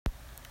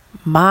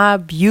My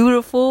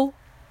beautiful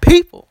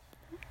people.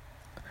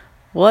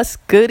 What's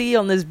goody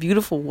on this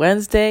beautiful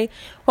Wednesday?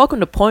 Welcome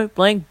to Point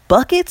Blank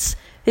Buckets.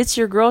 It's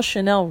your girl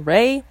Chanel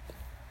Ray.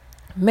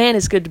 Man,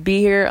 it's good to be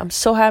here. I'm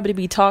so happy to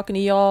be talking to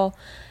y'all.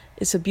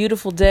 It's a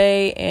beautiful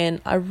day,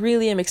 and I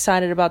really am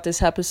excited about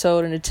this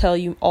episode and to tell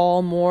you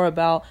all more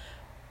about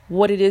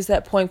what it is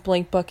that Point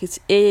Blank Buckets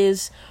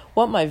is,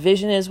 what my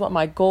vision is, what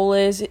my goal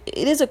is. It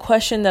is a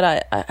question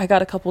that I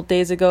got a couple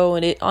days ago,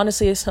 and it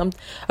honestly is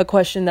a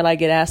question that I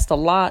get asked a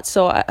lot,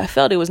 so I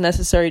felt it was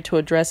necessary to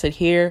address it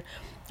here.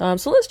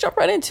 So let's jump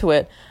right into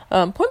it.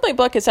 Point Blank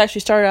Buckets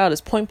actually started out as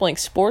Point Blank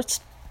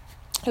Sports.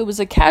 It was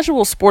a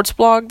casual sports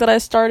blog that I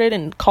started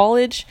in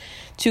college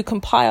to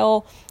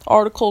compile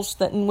articles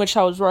in which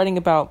I was writing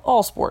about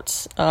all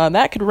sports.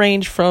 That could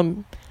range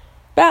from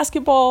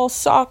basketball,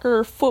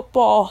 soccer,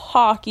 football,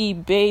 hockey,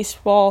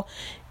 baseball,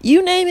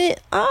 you name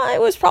it, I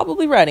was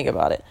probably writing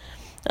about it.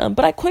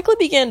 But I quickly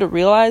began to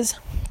realize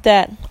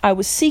that I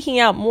was seeking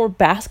out more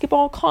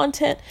basketball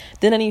content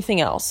than anything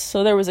else.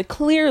 So there was a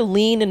clear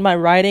lean in my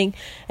writing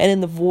and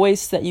in the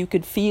voice that you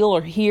could feel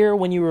or hear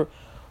when you were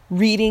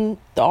reading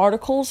the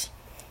articles.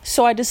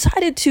 So I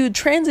decided to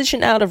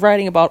transition out of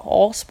writing about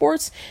all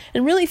sports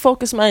and really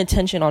focus my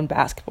attention on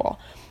basketball.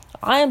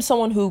 I am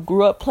someone who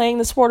grew up playing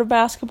the sport of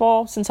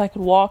basketball since I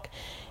could walk.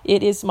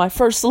 It is my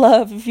first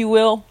love, if you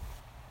will.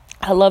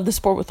 I love the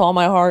sport with all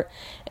my heart.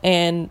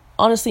 And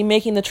honestly,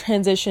 making the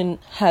transition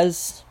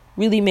has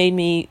really made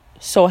me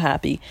so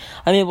happy.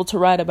 I'm able to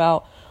write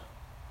about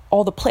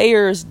all the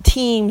players,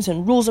 teams,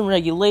 and rules and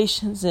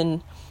regulations,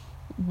 and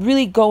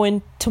really go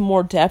into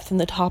more depth in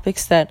the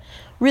topics that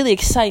really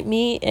excite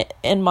me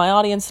and my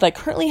audience that I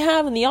currently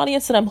have and the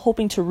audience that I'm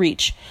hoping to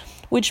reach.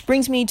 Which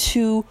brings me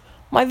to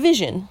my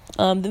vision.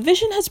 The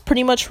vision has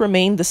pretty much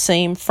remained the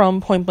same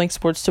from Point Blank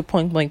Sports to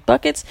Point Blank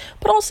Buckets,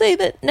 but I'll say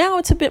that now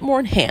it's a bit more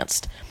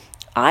enhanced.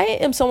 I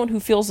am someone who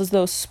feels as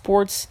though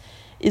sports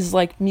is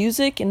like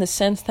music in the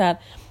sense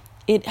that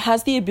it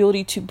has the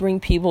ability to bring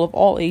people of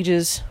all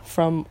ages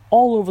from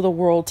all over the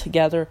world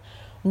together,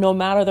 no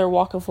matter their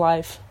walk of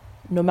life,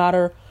 no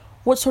matter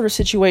what sort of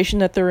situation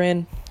that they're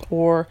in,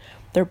 or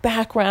their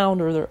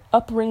background, or their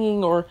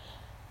upbringing, or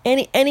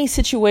any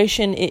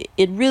situation.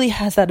 It really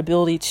has that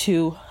ability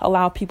to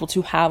allow people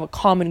to have a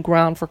common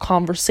ground for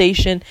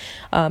conversation.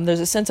 There's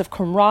a sense of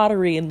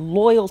camaraderie and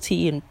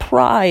loyalty and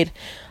pride.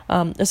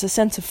 There's a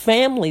sense of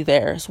family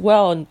there as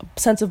well, and a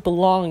sense of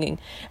belonging.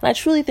 And I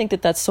truly think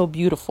that that's so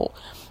beautiful.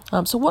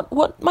 So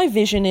what my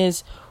vision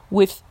is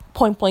with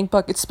Point Blank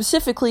Buckets,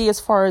 specifically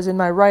as far as in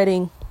my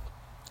writing,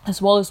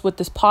 as well as with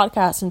this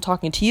podcast and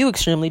talking to you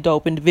extremely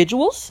dope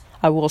individuals,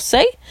 I will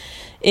say,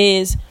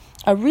 is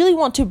I really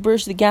want to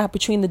bridge the gap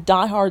between the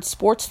diehard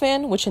sports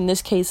fan, which in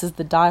this case is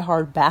the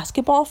diehard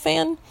basketball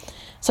fan,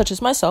 such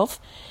as myself,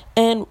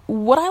 and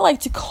what I like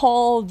to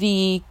call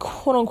the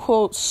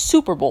quote-unquote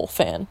Super Bowl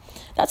fan.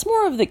 That's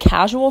more of the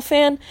casual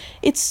fan.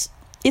 It's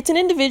an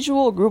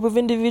individual, a group of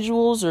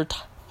individuals, or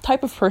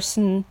type of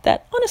person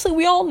that honestly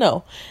we all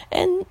know,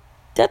 and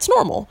that's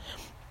normal.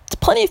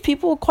 Plenty of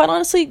people, quite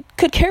honestly,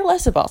 could care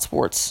less about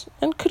sports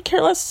and could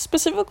care less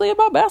specifically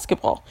about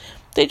basketball.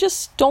 They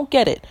just don't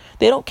get it.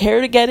 They don't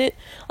care to get it.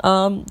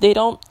 They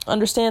don't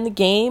understand the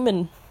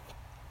game,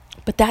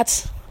 but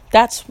that's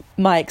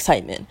my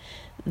excitement.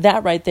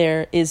 That right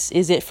there is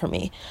it for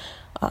me.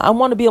 I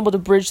want to be able to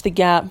bridge the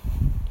gap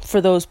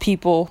for those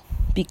people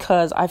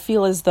because I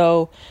feel as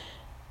though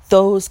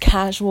those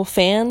casual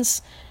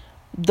fans,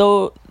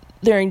 though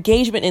their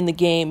engagement in the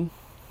game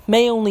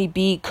may only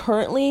be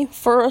currently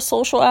for a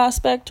social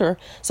aspect or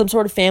some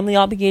sort of family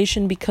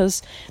obligation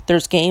because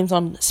there's games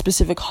on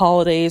specific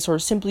holidays or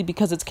simply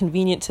because it's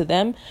convenient to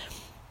them.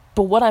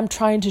 But what I'm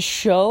trying to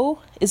show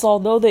is,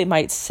 although they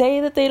might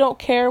say that they don't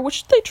care,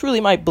 which they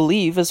truly might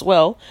believe as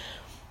well,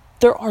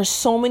 there are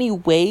so many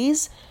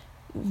ways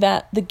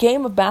that the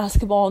game of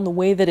basketball and the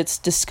way that it's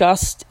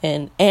discussed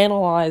and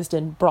analyzed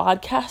and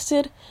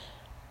broadcasted,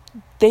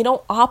 they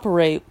don't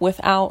operate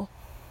without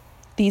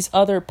these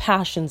other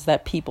passions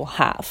that people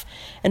have.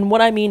 And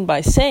what I mean by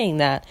saying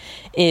that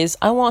is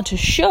I want to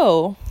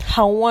show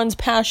how one's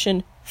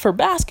passion for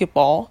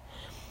basketball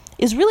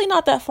is really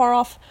not that far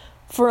off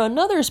for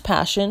another's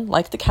passion,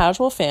 like the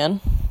casual fan,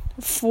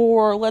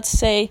 for, let's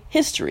say,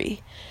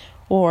 history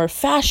or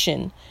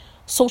fashion,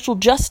 social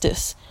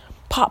justice,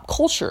 pop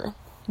culture,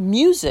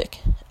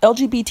 music,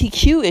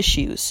 LGBTQ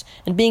issues,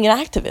 and being an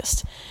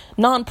activist,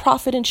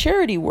 nonprofit and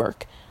charity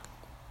work,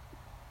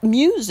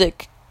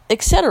 music,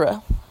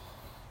 etc.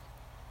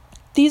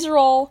 These are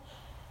all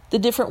the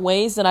different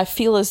ways that I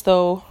feel as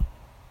though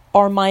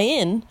are my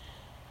in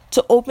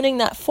to opening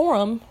that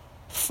forum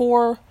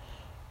for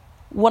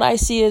what I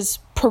see as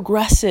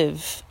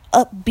progressive,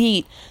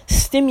 upbeat,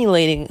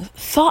 stimulating,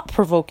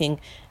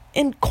 thought-provoking,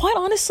 and quite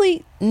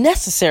honestly,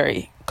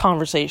 necessary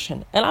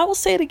conversation. And I will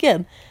say it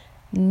again,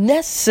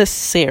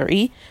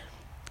 necessary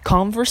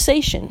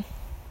conversation.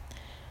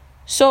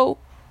 So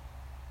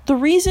the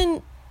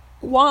reason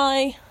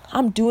why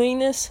I'm doing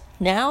this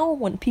now,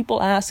 when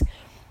people ask,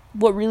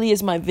 what really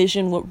is my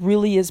vision, what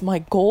really is my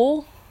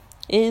goal,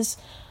 is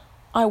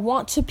I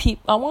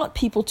want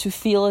people to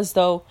feel as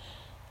though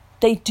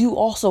they do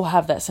also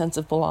have that sense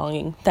of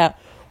belonging, that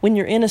when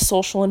you're in a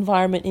social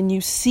environment and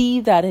you see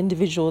that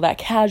individual, that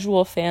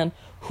casual fan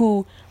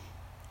who,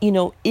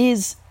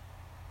 is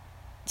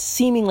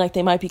seeming like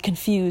they might be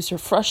confused or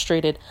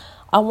frustrated,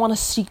 I want to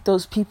seek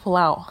those people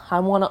out. I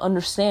want to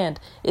understand.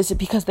 Is it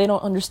because they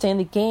don't understand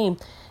the game?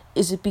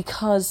 Is it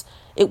because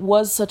it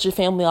was such a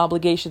family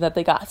obligation that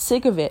they got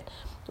sick of it?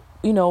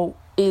 What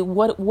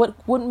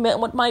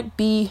might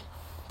be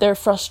their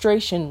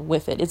frustration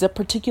with it? Is it a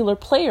particular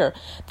player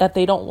that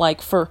they don't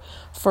like for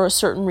a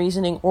certain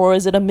reasoning, or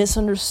is it a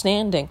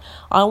misunderstanding?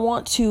 I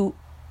want to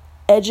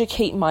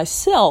educate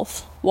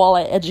myself while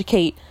I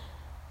educate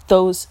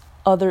those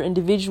other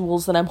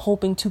individuals that I'm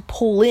hoping to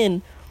pull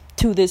in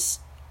to this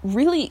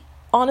really,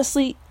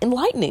 honestly,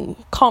 enlightening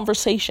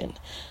conversation.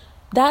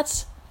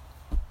 That's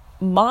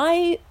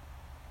my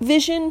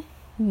vision,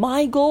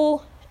 my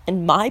goal,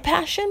 and my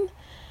passion,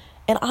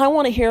 and I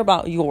want to hear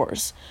about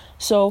yours.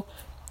 So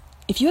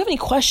if you have any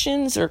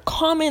questions or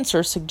comments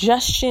or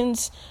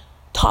suggestions,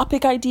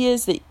 topic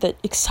ideas that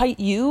excite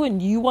you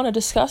and you want to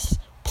discuss,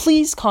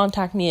 please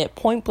contact me at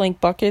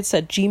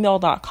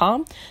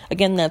pointblankbuckets@gmail.com.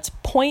 Again, that's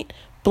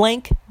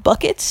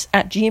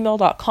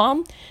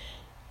pointblankbuckets@gmail.com.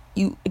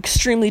 You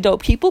extremely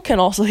dope people can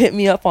also hit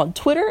me up on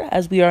Twitter,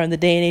 as we are in the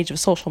day and age of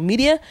social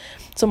media.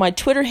 So my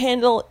Twitter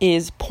handle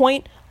is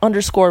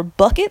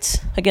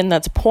point_buckets. Again,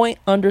 that's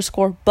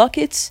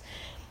point_buckets.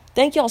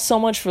 Thank y'all so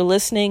much for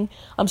listening.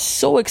 I'm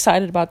so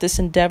excited about this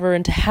endeavor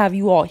and to have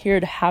you all here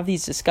to have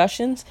these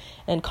discussions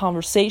and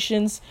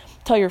conversations.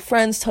 Tell your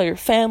friends, tell your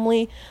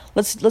family.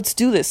 Let's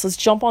do this. Let's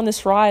jump on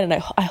this ride, and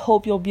I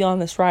hope you'll be on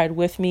this ride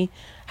with me.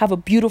 Have a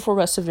beautiful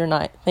rest of your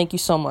night. Thank you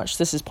so much.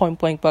 This is Point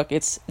Blank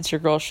Buckets. It's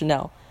your girl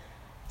Chanel.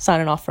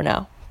 Signing off for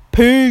now.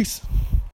 Peace.